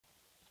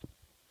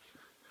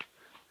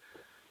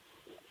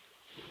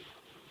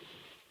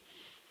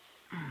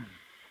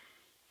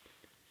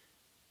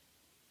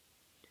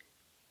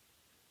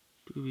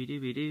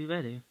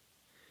Scooby-Dooby-Doo-Ba-Doo.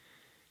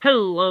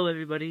 Hello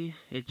everybody,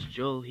 it's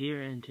Joel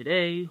here, and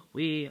today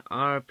we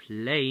are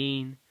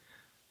playing,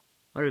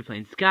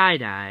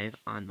 Skydive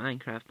on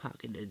Minecraft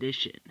Pocket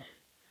Edition.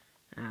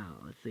 Now,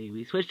 let's see,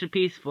 we switched to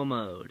peaceful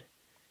mode.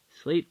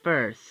 Sleep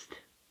first.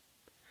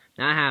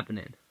 Not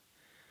happening.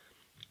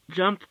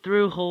 Jump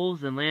through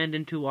holes and land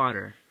into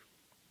water.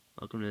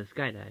 Welcome to the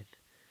Skydive.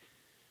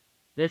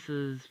 This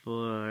is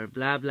for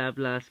blah blah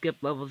blah, skip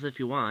levels if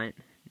you want.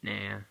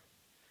 Nah.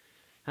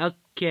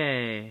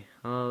 Okay,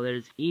 well,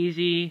 there's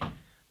easy,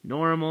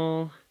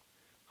 normal,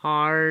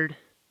 hard,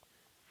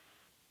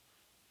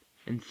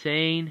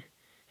 insane,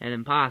 and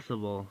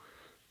impossible.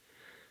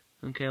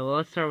 Okay, well,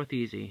 let's start with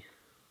easy.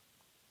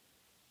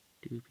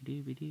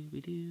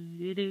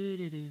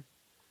 Doobie-doobie-doobie-doo-doo-doo-doo-doo.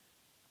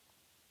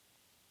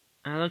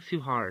 That looks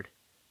too hard.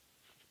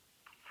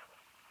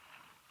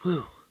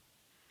 Whew.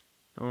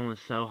 That one was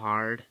so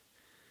hard.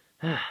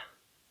 So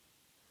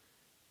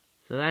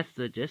that's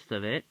the gist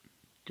of it.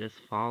 Just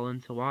fall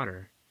into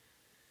water.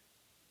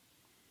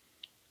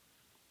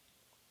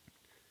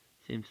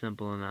 Seems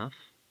simple enough.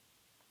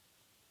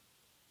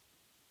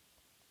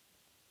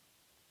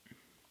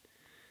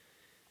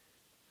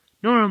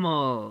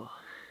 Normal.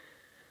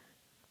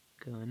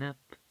 Going up.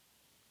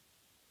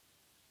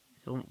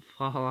 Don't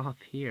fall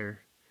off here.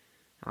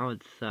 That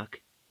would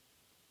suck.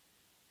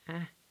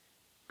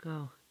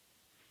 Go.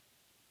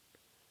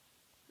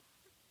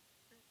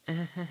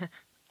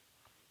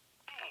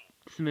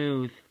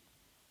 Smooth.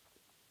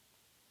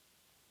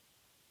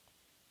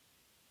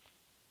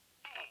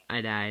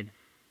 I died.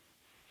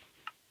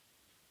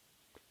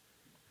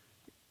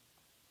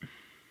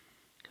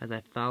 Because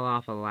I fell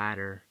off a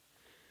ladder.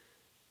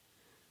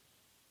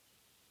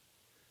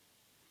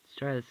 Let's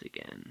try this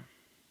again.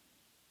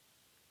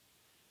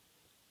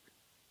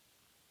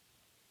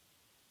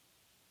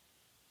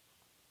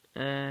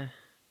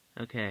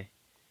 Okay.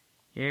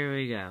 Here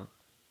we go.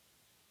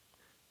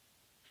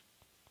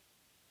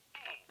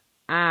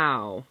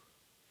 Ow.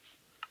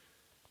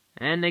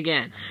 And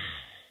again.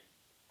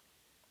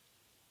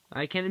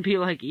 Why can't it be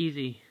like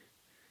easy?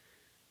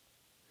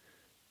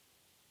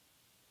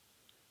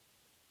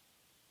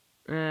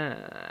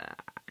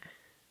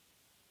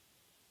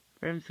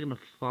 I'm just gonna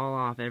fall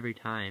off every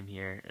time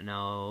here.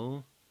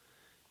 No.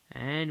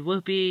 And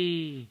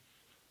whoopee!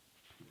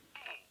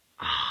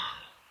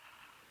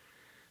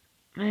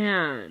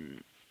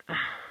 Man.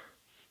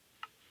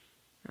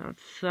 That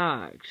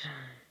sucked.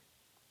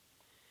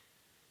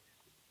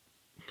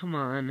 Come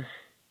on.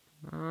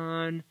 Come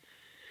on.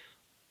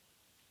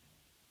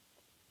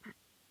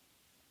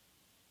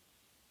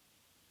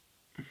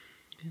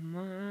 Come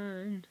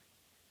on.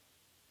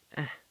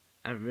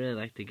 I'd really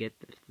like to get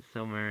this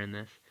somewhere in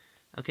this.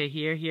 Okay,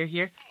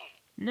 here.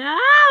 No!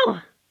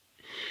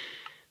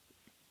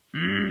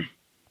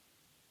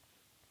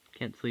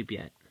 Can't sleep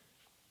yet.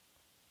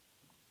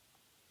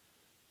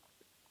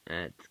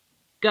 Let's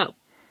go.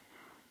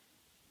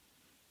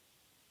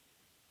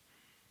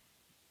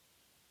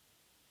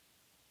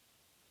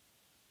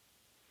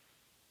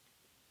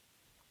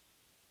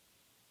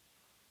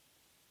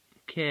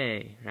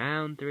 Okay,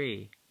 round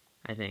 3,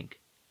 I think.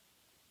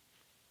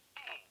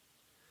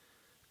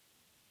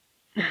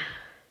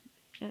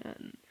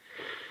 Man.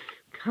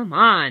 Come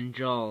on,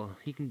 Joel.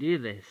 You can do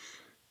this.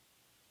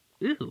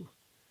 Ooh,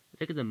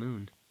 look at the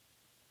moon.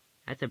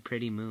 That's a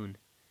pretty moon.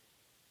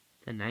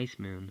 It's a nice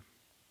moon.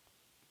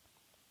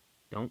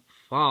 Don't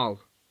fall.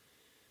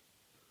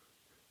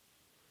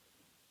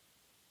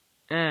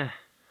 Honestly,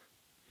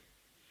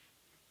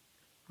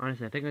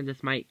 I think I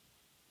just might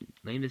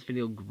name this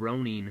video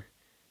groaning.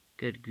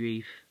 Good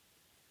grief.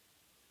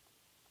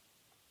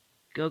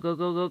 Go.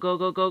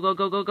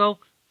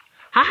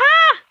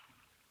 Ha-ha!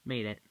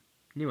 Made it.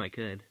 Knew I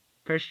could.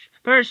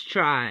 First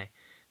try.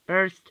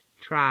 First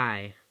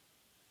try.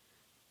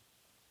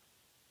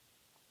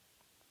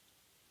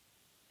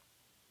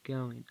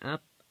 Going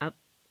up.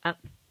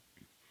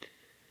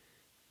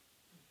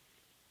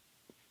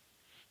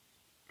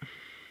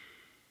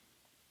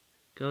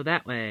 Go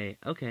that way.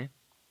 Okay.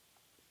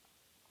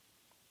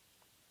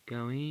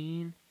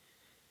 Going.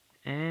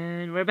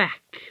 And we're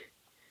back.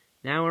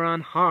 Now we're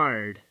on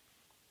hard.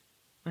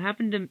 What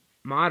happened to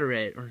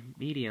moderate or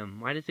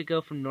medium? Why does it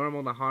go from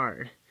normal to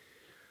hard?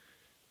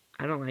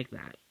 I don't like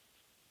that.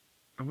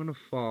 I'm gonna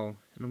fall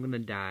and I'm gonna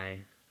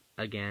die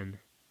again.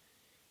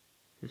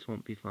 This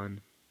won't be fun.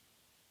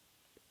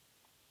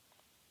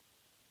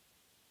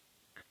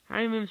 How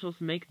am I supposed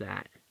to make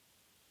that?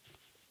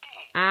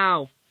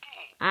 Ow!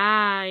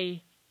 Ow!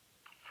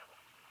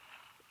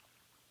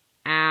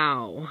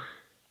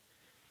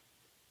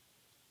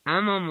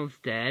 I'm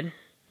almost dead.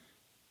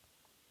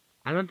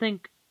 I don't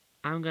think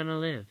I'm gonna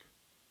live.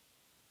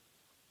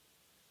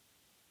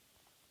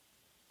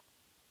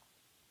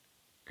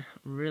 It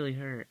really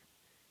hurt.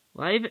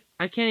 Well,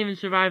 I can't even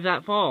survive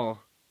that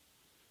fall.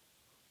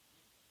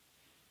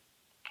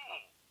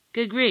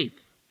 Good grief.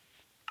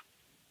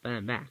 But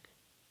I'm back.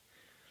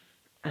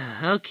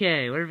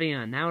 Okay, what are we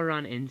on? Now we're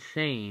on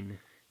insane.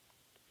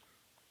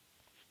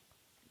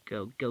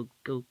 Go.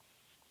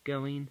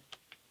 Going.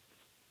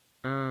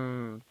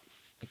 I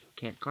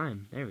can't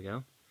climb. There we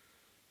go.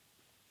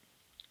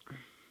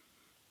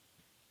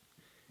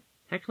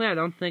 Technically, I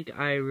don't think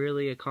I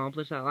really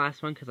accomplished that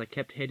last one because I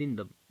kept hitting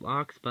the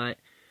blocks, but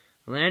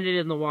I landed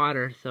in the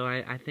water, so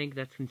I think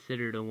that's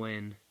considered a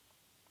win.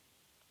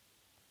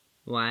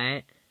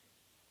 What?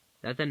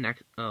 That's the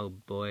next... Oh,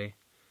 boy.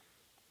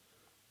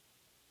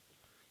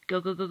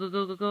 Go, go, go, go,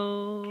 go, go,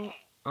 go.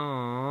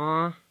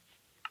 Aww.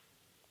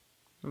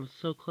 That was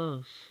so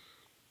close.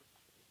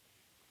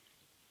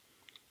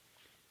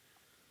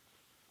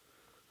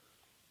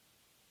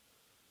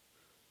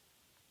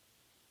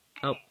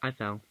 Oh, I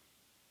fell.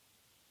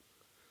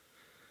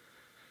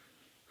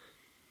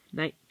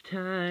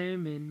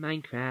 Nighttime in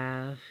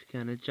Minecraft.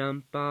 Gonna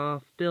jump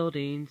off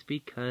buildings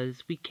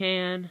because we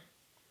can.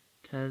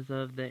 Because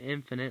of the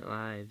infinite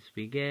lives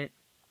we get.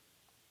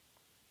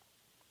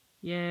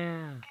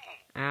 Yeah.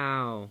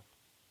 Ow.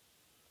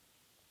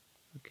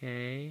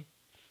 Okay.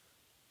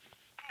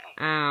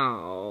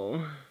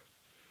 Ow.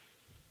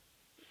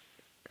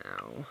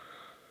 Ow.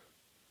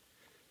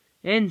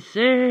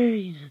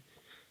 Insane!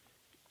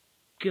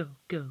 Go,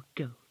 go,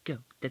 go, go.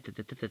 Da da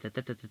da da da da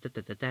da da da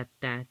da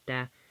da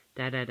da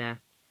da da da.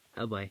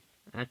 Oh boy.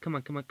 Come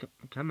on, come on,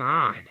 come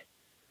on.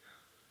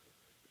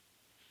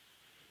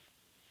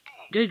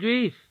 Good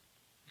grief.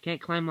 I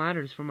can't climb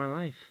ladders for my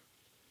life.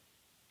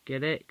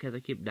 Get it? Because I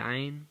keep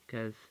dying?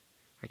 Because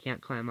I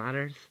can't climb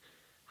ladders?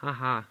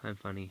 Haha, I'm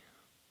funny.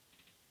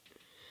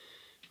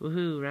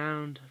 Woohoo,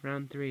 round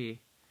 3.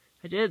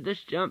 I did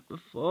this jump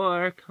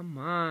before. Come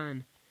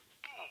on.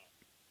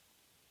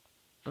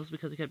 That was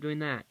because I kept doing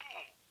that.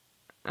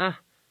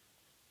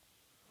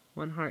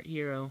 One heart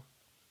hero.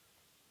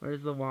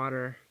 Where's the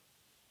water?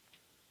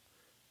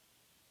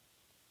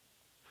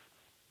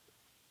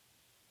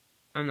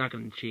 I'm not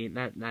gonna cheat.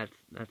 That's not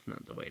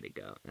the way to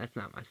go. That's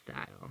not my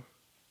style.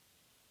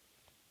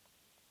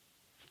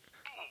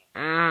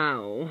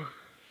 Ow.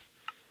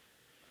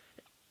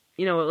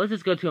 You know what? Let's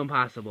just go to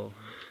impossible.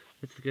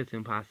 Let's go to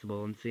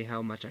impossible and see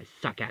how much I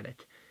suck at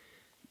it.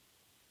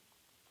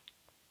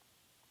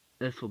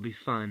 This will be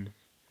fun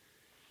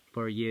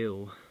for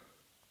you.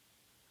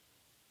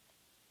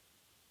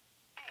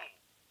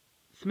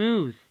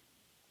 Smooth.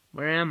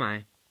 Where am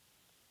I?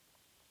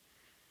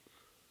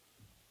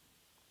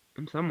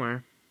 I'm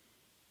somewhere.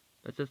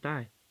 Let's just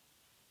die.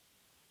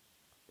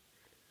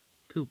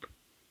 Poop.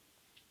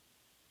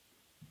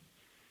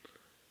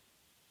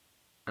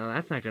 Oh,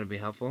 that's not gonna be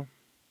helpful.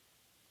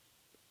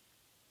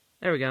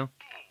 There we go.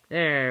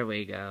 There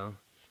we go.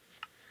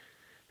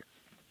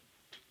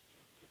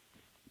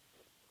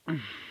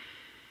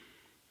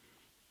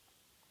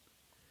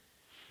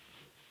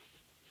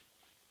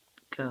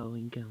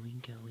 Going,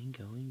 going, going,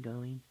 going,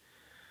 going.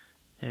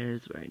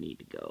 There's where I need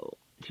to go.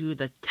 To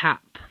the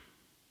top.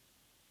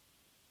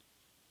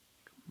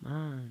 Come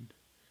on.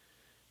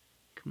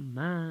 Come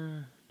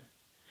on.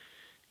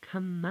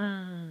 Come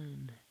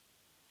on.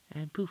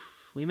 And poof,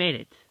 we made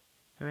it.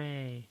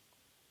 Hooray.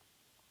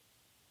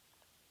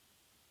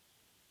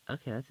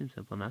 Okay, that seems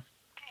simple enough.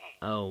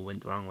 Oh,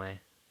 went the wrong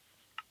way.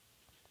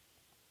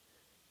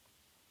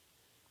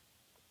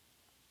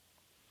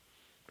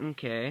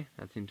 Okay,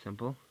 that seems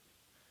simple.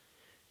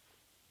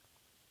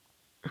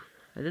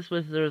 I just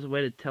wish there was a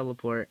way to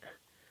teleport.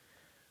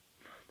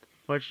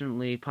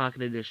 Fortunately,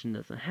 Pocket Edition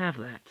doesn't have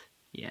that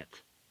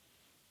yet.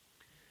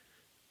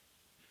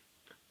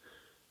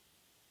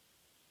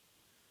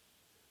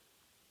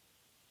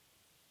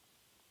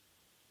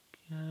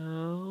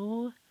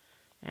 Go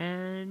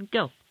and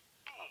go.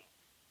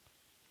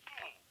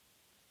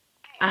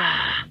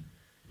 Ah.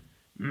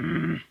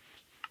 Come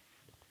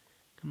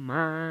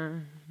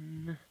on.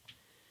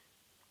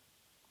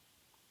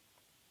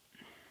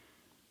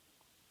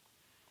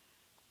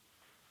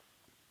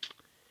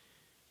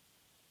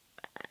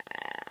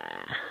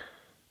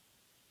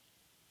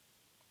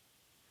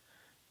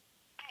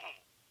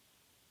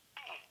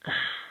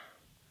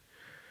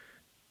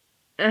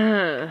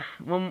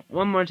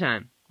 One more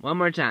time. One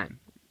more time.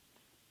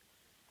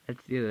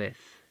 Let's do this.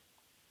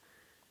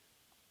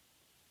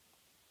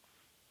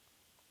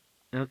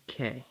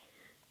 Okay.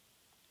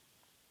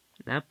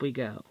 Up we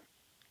go.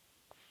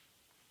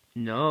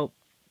 Nope.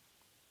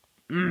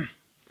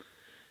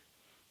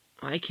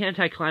 Why can't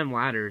I climb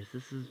ladders?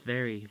 This is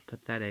very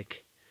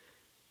pathetic.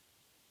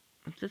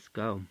 Let's just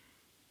go.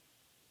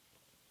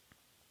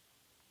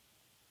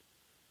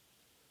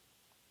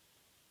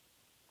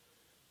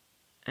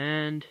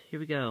 And here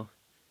we go.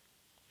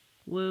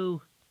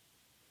 Woo.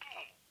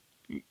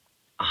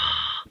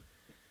 Oh.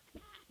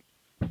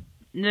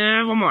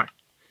 No, one more.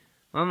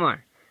 One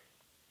more.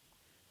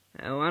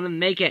 I want to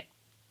make it.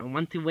 I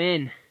want to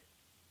win.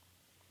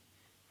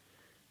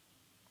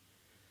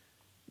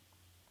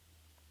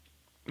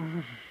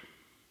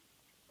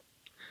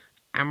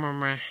 I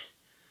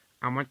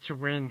want to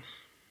win.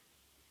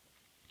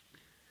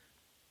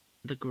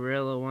 The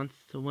gorilla wants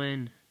to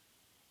win.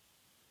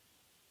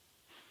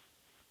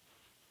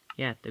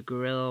 Yeah, the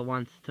gorilla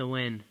wants to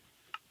win.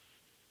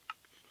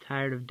 It's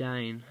tired of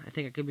dying. I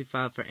think I could be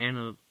filed for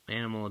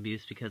animal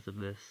abuse because of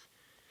this.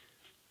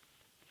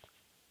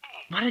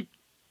 What a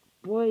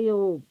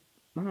boil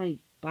my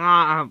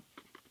bomb.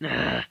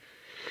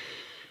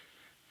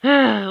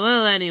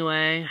 Well,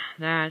 anyway,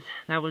 that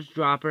was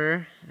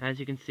Dropper. As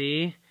you can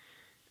see,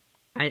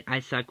 I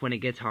suck when it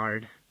gets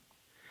hard.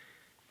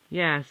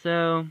 Yeah,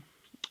 so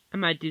I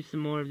might do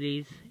some more of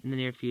these in the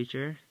near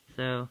future.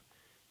 So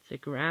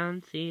stick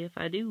around, see if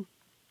I do.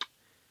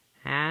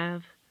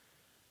 Have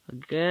a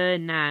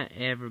good night,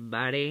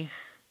 everybody.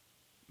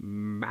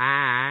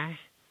 Bye.